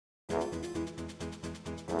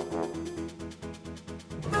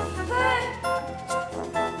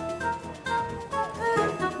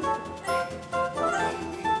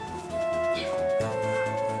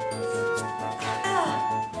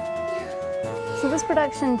So this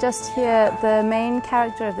production just here, the main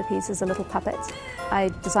character of the piece is a little puppet. I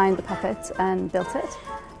designed the puppet and built it.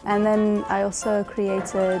 And then I also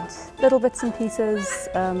created little bits and pieces,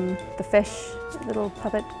 the fish, little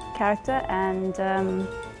puppet character, and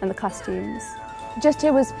the costumes. Just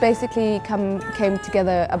Here was basically came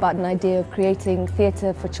together about an idea of creating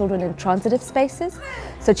theatre for children in transitive spaces.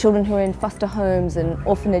 So children who are in foster homes and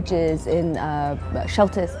orphanages, in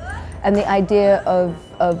shelters. And the idea of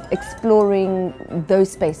exploring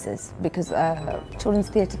those spaces, because children's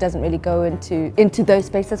theatre doesn't really go into those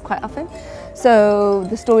spaces quite often. So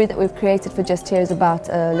the story that we've created for Just Here is about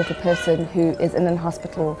a little person who is in a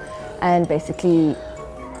hospital and basically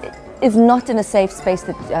is not in a safe space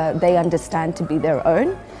that they understand to be their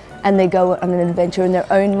own. And they go on an adventure in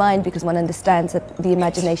their own mind, because one understands that the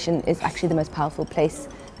imagination is actually the most powerful place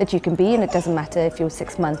that you can be, and it doesn't matter if you're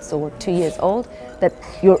 6 months or 2 years old, that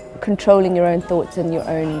you're controlling your own thoughts and your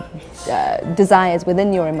own desires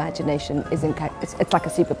within your imagination is it's like a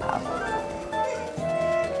superpower.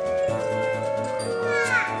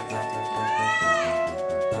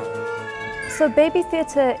 So baby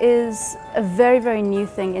theatre is a very, very new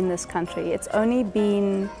thing in this country. It's only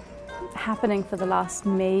been happening for the last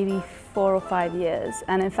maybe 4 or 5 years,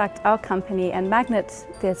 and in fact our company and Magnet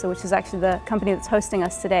Theatre, which is actually the company that's hosting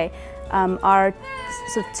us today, are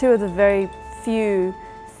sort of two of the very few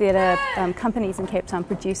theatre companies in Cape Town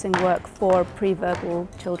producing work for pre-verbal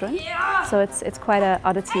children. So it's quite an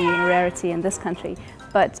oddity and a rarity in this country,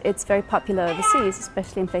 but it's very popular overseas,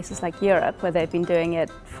 especially in places like Europe, where they've been doing it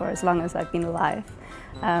for as long as I've been alive.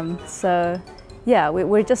 So yeah,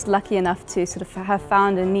 we're just lucky enough to sort of have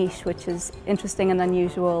found a niche which is interesting and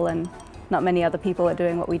unusual, and not many other people are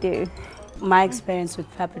doing what we do. My experience with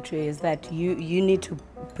puppetry is that you need to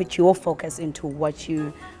put your focus into what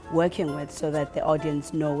you're working with, so that the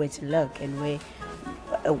audience know where to look and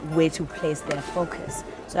where to place their focus.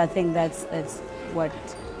 So I think that's what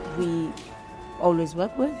we always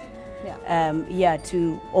work with. Yeah,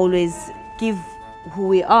 to always give who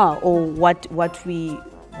we are, or what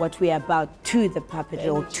we're about to the puppet,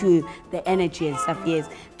 or to the energy and stuff, yes,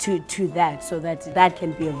 to that, so that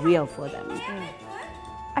can be real for them.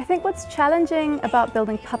 I think what's challenging about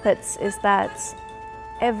building puppets is that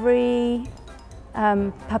every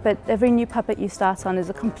new puppet you start on is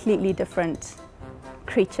a completely different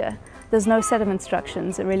creature. There's no set of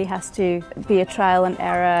instructions. It really has to be a trial and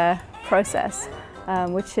error process,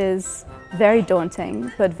 which is very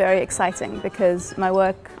daunting but very exciting, because my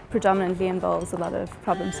work predominantly involves a lot of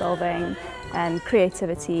problem solving and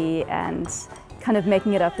creativity and kind of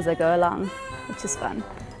making it up as I go along, which is fun.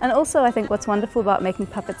 And also I think what's wonderful about making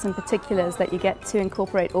puppets in particular is that you get to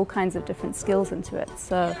incorporate all kinds of different skills into it.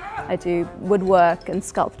 So I do woodwork and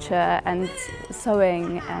sculpture and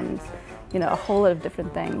sewing and, you know, a whole lot of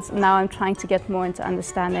different things. Now I'm trying to get more into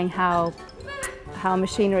understanding how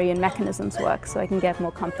machinery and mechanisms work, so I can get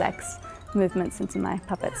more complex movements into my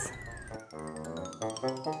puppets.